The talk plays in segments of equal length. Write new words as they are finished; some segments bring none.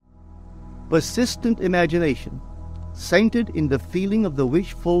Persistent imagination, centered in the feeling of the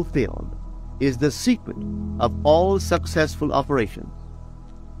wish fulfilled, is the secret of all successful operations.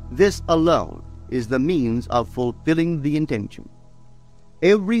 This alone is the means of fulfilling the intention.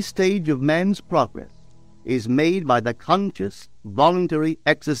 Every stage of man's progress is made by the conscious, voluntary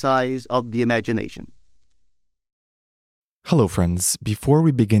exercise of the imagination. Hello friends, before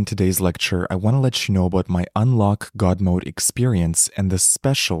we begin today's lecture, I want to let you know about my Unlock God Mode experience and the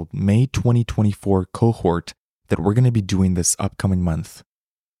special May 2024 cohort that we're going to be doing this upcoming month.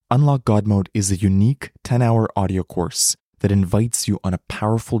 Unlock God Mode is a unique 10-hour audio course that invites you on a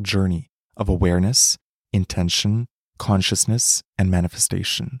powerful journey of awareness, intention, consciousness, and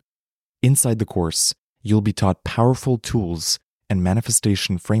manifestation. Inside the course, you'll be taught powerful tools and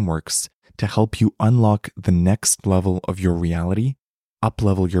manifestation frameworks to help you unlock the next level of your reality,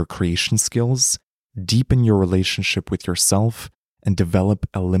 up-level your creation skills, deepen your relationship with yourself, and develop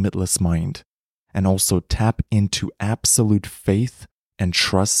a limitless mind, and also tap into absolute faith and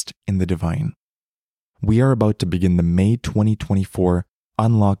trust in the divine. We are about to begin the May 2024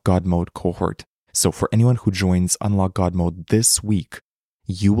 Unlock God Mode cohort, so for anyone who joins Unlock God Mode this week,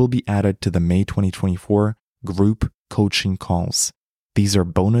 you will be added to the May 2024 group coaching calls. These are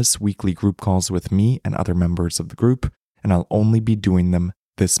bonus weekly group calls with me and other members of the group, and I'll only be doing them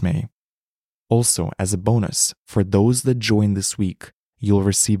this May. Also, as a bonus, for those that join this week, you'll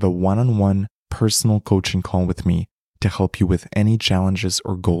receive a one-on-one personal coaching call with me to help you with any challenges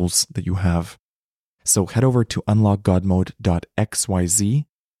or goals that you have. So head over to unlockgodmode.xyz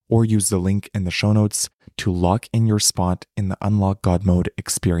or use the link in the show notes to lock in your spot in the Unlock God Mode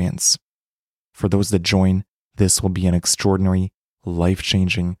experience. For those that join, this will be an extraordinary,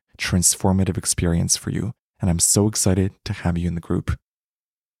 life-changing, transformative experience for you, and I'm so excited to have you in the group.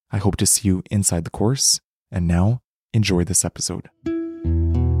 I hope to see you inside the course, and now, enjoy this episode.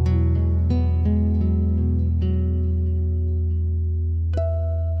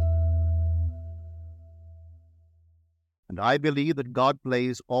 And I believe that God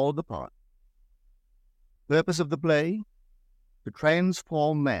plays all the parts. Purpose of the play? To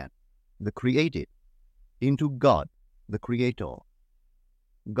transform man, the created, into God, the creator.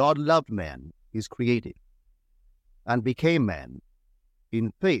 God loved man, his created, and became man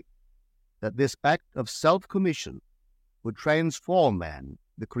in faith that this act of self-commission would transform man,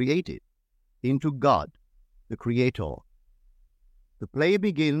 the created, into God, the creator. The play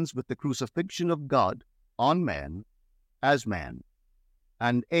begins with the crucifixion of God on man as man,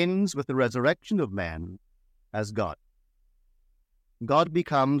 and ends with the resurrection of man as God. God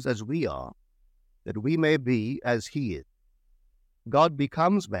becomes as we are, that we may be as he is. God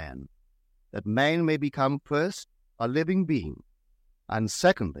becomes man, that man may become first a living being, and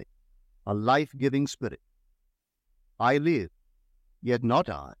secondly, a life-giving spirit. I live, yet not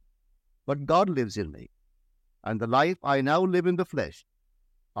I, but God lives in me, and the life I now live in the flesh,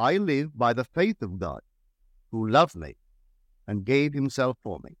 I live by the faith of God, who loved me and gave himself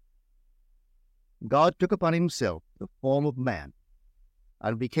for me. God took upon himself the form of man,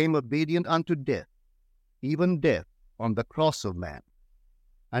 and became obedient unto death, even death on the cross of man,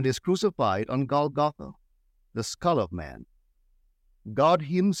 and is crucified on Golgotha, the skull of man. God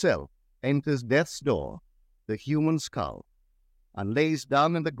himself enters death's door, the human skull, and lays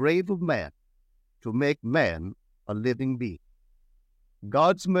down in the grave of man to make man a living being.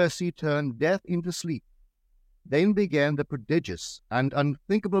 God's mercy turned death into sleep. Then began the prodigious and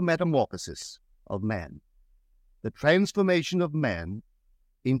unthinkable metamorphosis of man, the transformation of man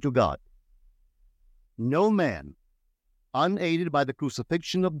into God. No man, unaided by the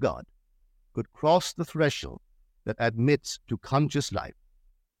crucifixion of God, could cross the threshold that admits to conscious life.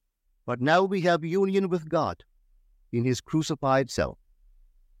 But now we have union with God in his crucified self.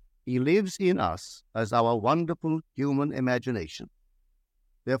 He lives in us as our wonderful human imagination.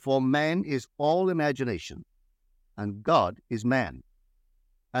 Therefore, man is all imagination, and God is man,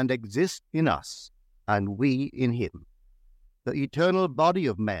 and exists in us, and we in him. The eternal body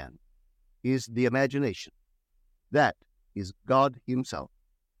of man is the imagination. That is God himself.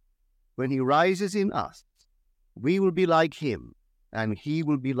 When he rises in us, we will be like him, and he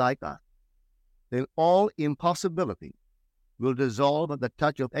will be like us. Then all impossibility will dissolve at the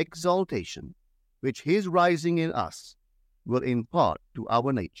touch of exaltation, which his rising in us will impart to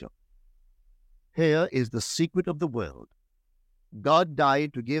our nature. Here is the secret of the world. God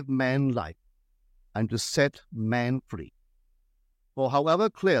died to give man life and to set man free. For however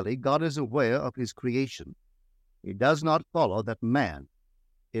clearly God is aware of his creation, it does not follow that man,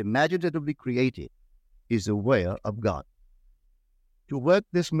 imaginatively created, is aware of God. To work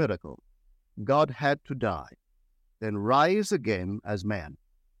this miracle, God had to die, then rise again as man.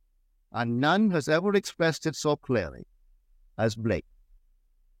 and none has ever expressed it so clearly as Blake.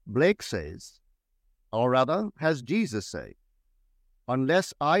 Blake says, or rather has Jesus said,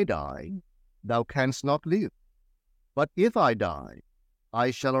 "Unless I die, thou canst not live. But if I die,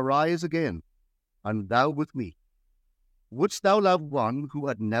 I shall arise again, and thou with me. Wouldst thou love one who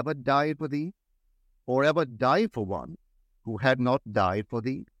had never died for thee, or ever die for one who had not died for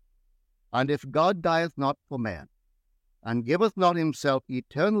thee? And if God dieth not for man, and giveth not himself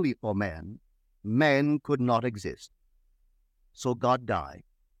eternally for man, man could not exist. So God died.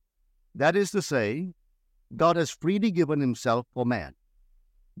 That is to say, God has freely given himself for man.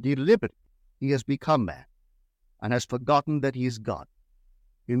 Deliberately he has become man, and has forgotten that he is God,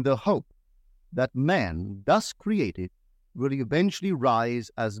 in the hope that man, thus created, will eventually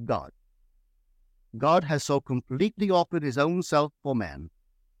rise as God. God has so completely offered his own self for man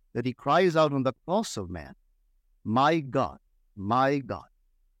that he cries out on the cross of man, my God,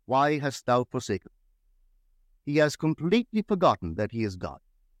 why hast thou forsaken me?" He has completely forgotten that he is God.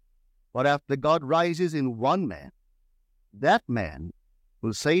 But after God rises in one man, that man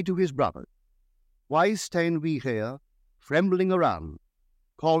will say to his brother, "Why stand we here trembling around,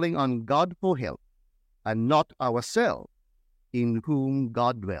 calling on God for help, and not ourselves, in whom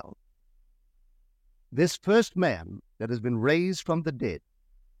God dwells?" This first man that has been raised from the dead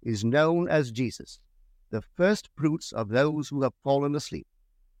is known as Jesus, the first fruits of those who have fallen asleep.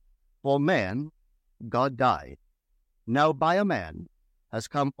 For man, God died. Now by a man has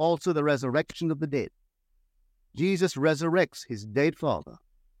come also the resurrection of the dead. Jesus resurrects his dead father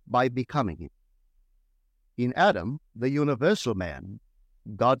by becoming him. In Adam, the universal man,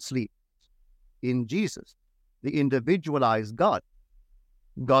 God sleeps. In Jesus, the individualized God,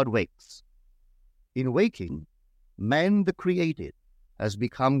 God wakes. In waking, man the created has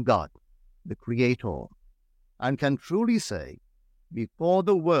become God, the creator, and can truly say, "Before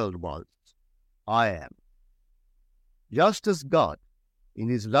the world was, I am." Just as God, in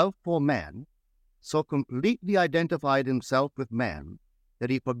his love for man, so completely identified himself with man that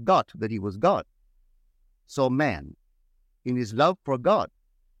he forgot that he was God, so man, in his love for God,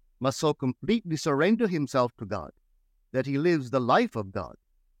 must so completely surrender himself to God that he lives the life of God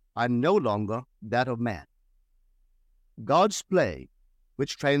and no longer that of man. God's play,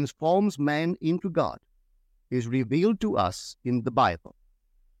 which transforms man into God, is revealed to us in the Bible.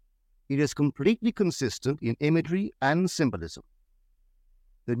 It is completely consistent in imagery and symbolism.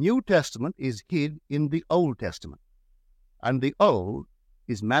 The New Testament is hid in the Old Testament, and the Old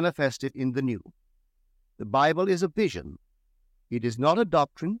is manifested in the New. The Bible is a vision. It is not a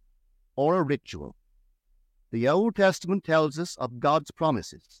doctrine or a ritual. The Old Testament tells us of God's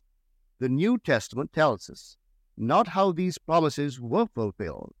promises. The New Testament tells us not how these promises were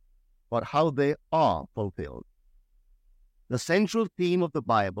fulfilled, but how they are fulfilled. The central theme of the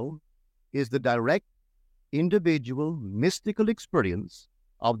Bible is the direct, individual, mystical experience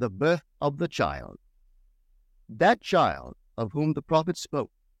of the birth of the child. That child of whom the prophet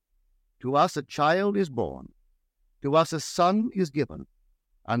spoke. To us a child is born, to us a son is given,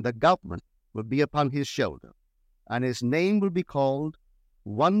 and the government will be upon his shoulder, and his name will be called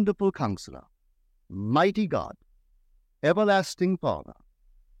Wonderful Counselor, Mighty God, Everlasting Father,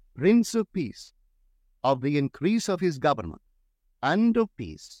 Prince of Peace. Of the increase of his government and of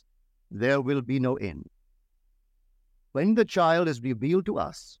peace there will be no end. When the child is revealed to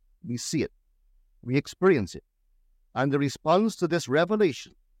us, we see it, we experience it, and the response to this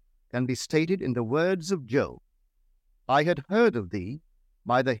revelation can be stated in the words of Job. "I had heard of thee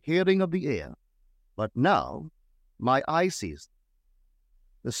by the hearing of the ear, but now my eye sees thee."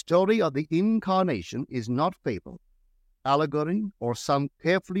 The story of the Incarnation is not fable, allegory, or some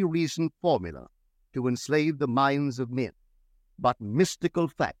carefully reasoned formula to enslave the minds of men, but mystical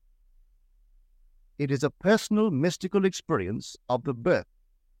fact. It is a personal mystical experience of the birth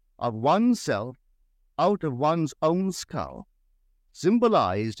of oneself out of one's own skull,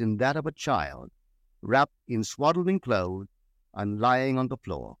 symbolized in that of a child, wrapped in swaddling clothes and lying on the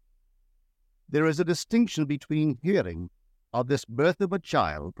floor. There is a distinction between hearing of this birth of a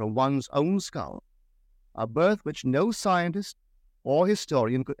child from one's own skull, a birth which no scientist or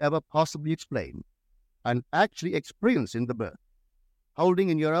historian could ever possibly explain, and actually experiencing the birth, holding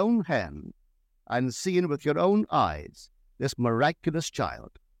in your own hand and seeing with your own eyes this miraculous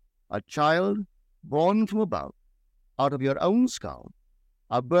child, a child born from above, out of your own skull,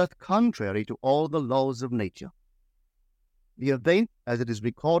 a birth contrary to all the laws of nature. The event, as it is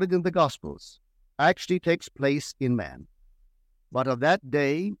recorded in the Gospels, actually takes place in man. But of that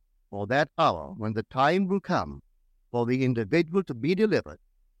day or that hour when the time will come for the individual to be delivered,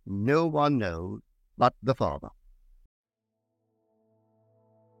 no one knows but the Father.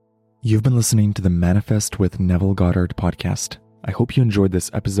 You've been listening to the Manifest with Neville Goddard podcast. I hope you enjoyed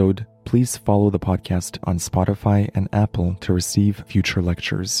this episode. Please follow the podcast on Spotify and Apple to receive future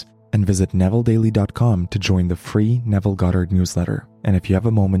lectures. And visit NevilleDaily.com to join the free Neville Goddard newsletter. And if you have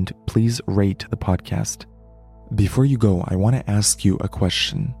a moment, please rate the podcast. Before you go, I want to ask you a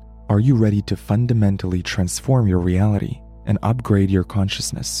question. Are you ready to fundamentally transform your reality and upgrade your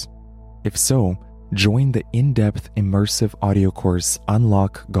consciousness? If so, join the in-depth immersive audio course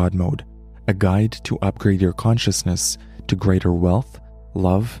Unlock God Mode, a guide to upgrade your consciousness to greater wealth,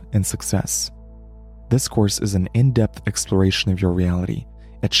 love, and success. This course is an in-depth exploration of your reality,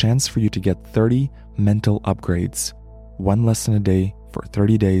 a chance for you to get 30 mental upgrades, one lesson a day for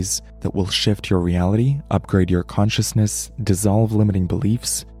 30 days that will shift your reality, upgrade your consciousness, dissolve limiting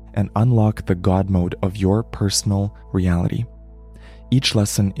beliefs, and unlock the God mode of your personal reality. Each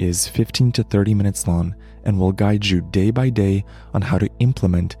lesson is 15 to 30 minutes long and will guide you day by day on how to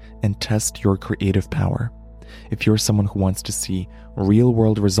implement and test your creative power. If you're someone who wants to see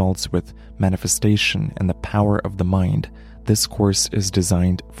real-world results with manifestation and the power of the mind, this course is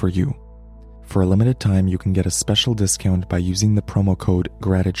designed for you. For a limited time, you can get a special discount by using the promo code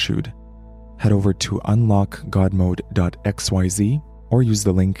GRATITUDE. Head over to unlockgodmode.xyz or use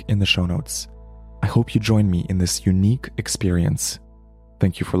the link in the show notes. I hope you join me in this unique experience.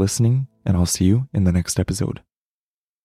 Thank you for listening, and I'll see you in the next episode.